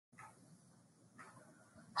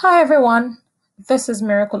Hi everyone, this is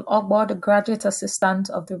Miracle Ogbo, the Graduate Assistant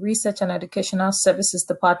of the Research and Educational Services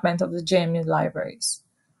Department of the JMU Libraries.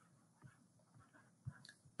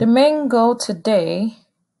 The main goal today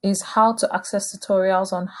is how to access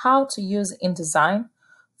tutorials on how to use InDesign,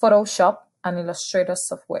 Photoshop, and Illustrator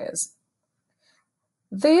softwares.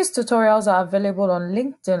 These tutorials are available on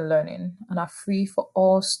LinkedIn Learning and are free for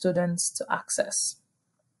all students to access.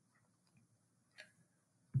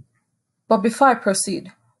 But before I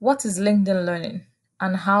proceed, what is LinkedIn Learning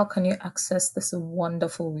and how can you access this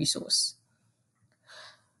wonderful resource?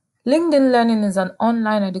 LinkedIn Learning is an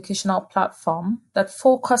online educational platform that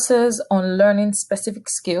focuses on learning specific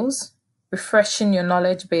skills, refreshing your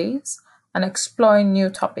knowledge base, and exploring new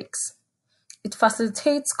topics. It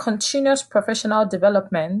facilitates continuous professional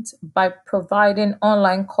development by providing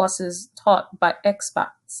online courses taught by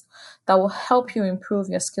experts that will help you improve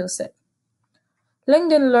your skill set.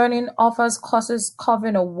 LinkedIn Learning offers courses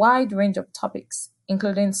covering a wide range of topics,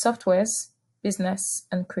 including softwares, business,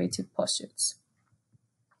 and creative pursuits.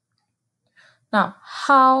 Now,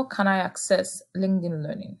 how can I access LinkedIn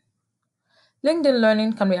Learning? LinkedIn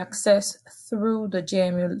Learning can be accessed through the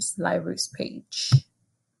JMU's Libraries page.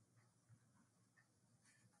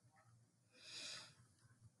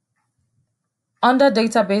 Under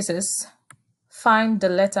Databases, find the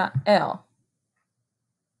letter L.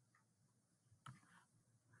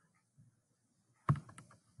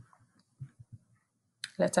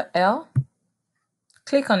 Letter L,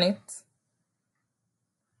 click on it,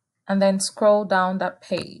 and then scroll down that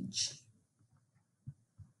page.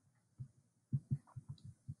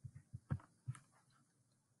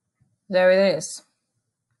 There it is.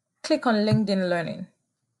 Click on LinkedIn Learning.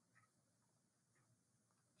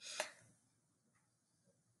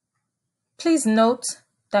 Please note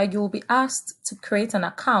that you will be asked to create an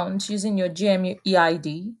account using your JMU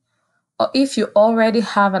EID, or if you already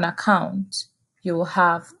have an account, you will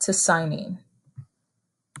have to sign in.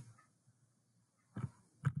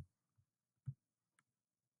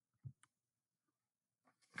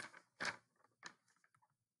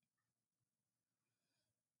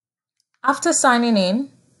 After signing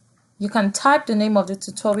in, you can type the name of the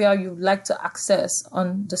tutorial you would like to access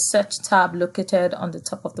on the search tab located on the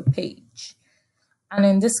top of the page. And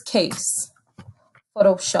in this case,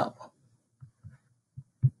 Photoshop.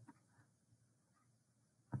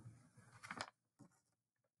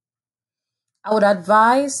 I would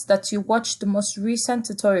advise that you watch the most recent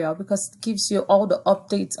tutorial because it gives you all the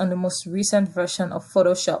updates on the most recent version of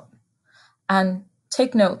Photoshop. And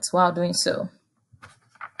take notes while doing so.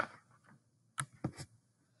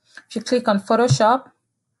 If you click on Photoshop,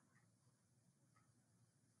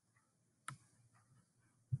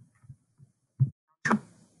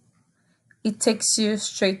 it takes you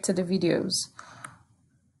straight to the videos.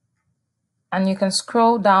 And you can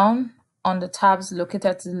scroll down on the tabs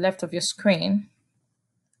located to the left of your screen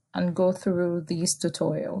and go through these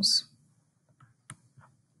tutorials.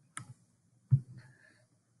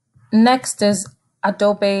 Next is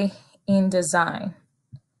Adobe InDesign.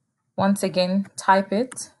 Once again, type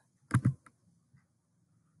it.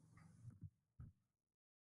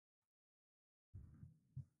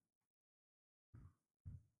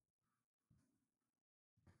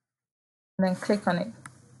 And then click on it.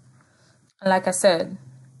 And like I said,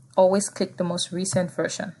 always click the most recent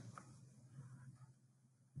version.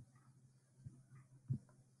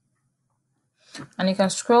 And you can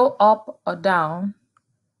scroll up or down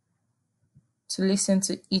to listen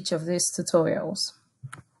to each of these tutorials.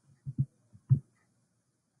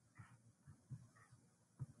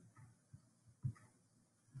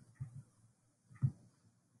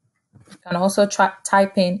 You can also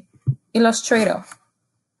type in Illustrator.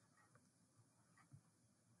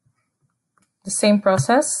 The same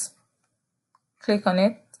process. Click on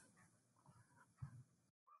it.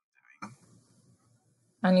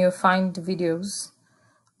 And you'll find the videos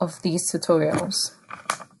of these tutorials.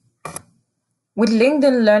 With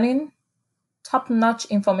LinkedIn Learning, top-notch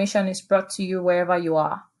information is brought to you wherever you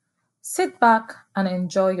are. Sit back and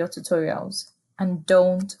enjoy your tutorials, and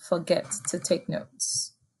don't forget to take notes.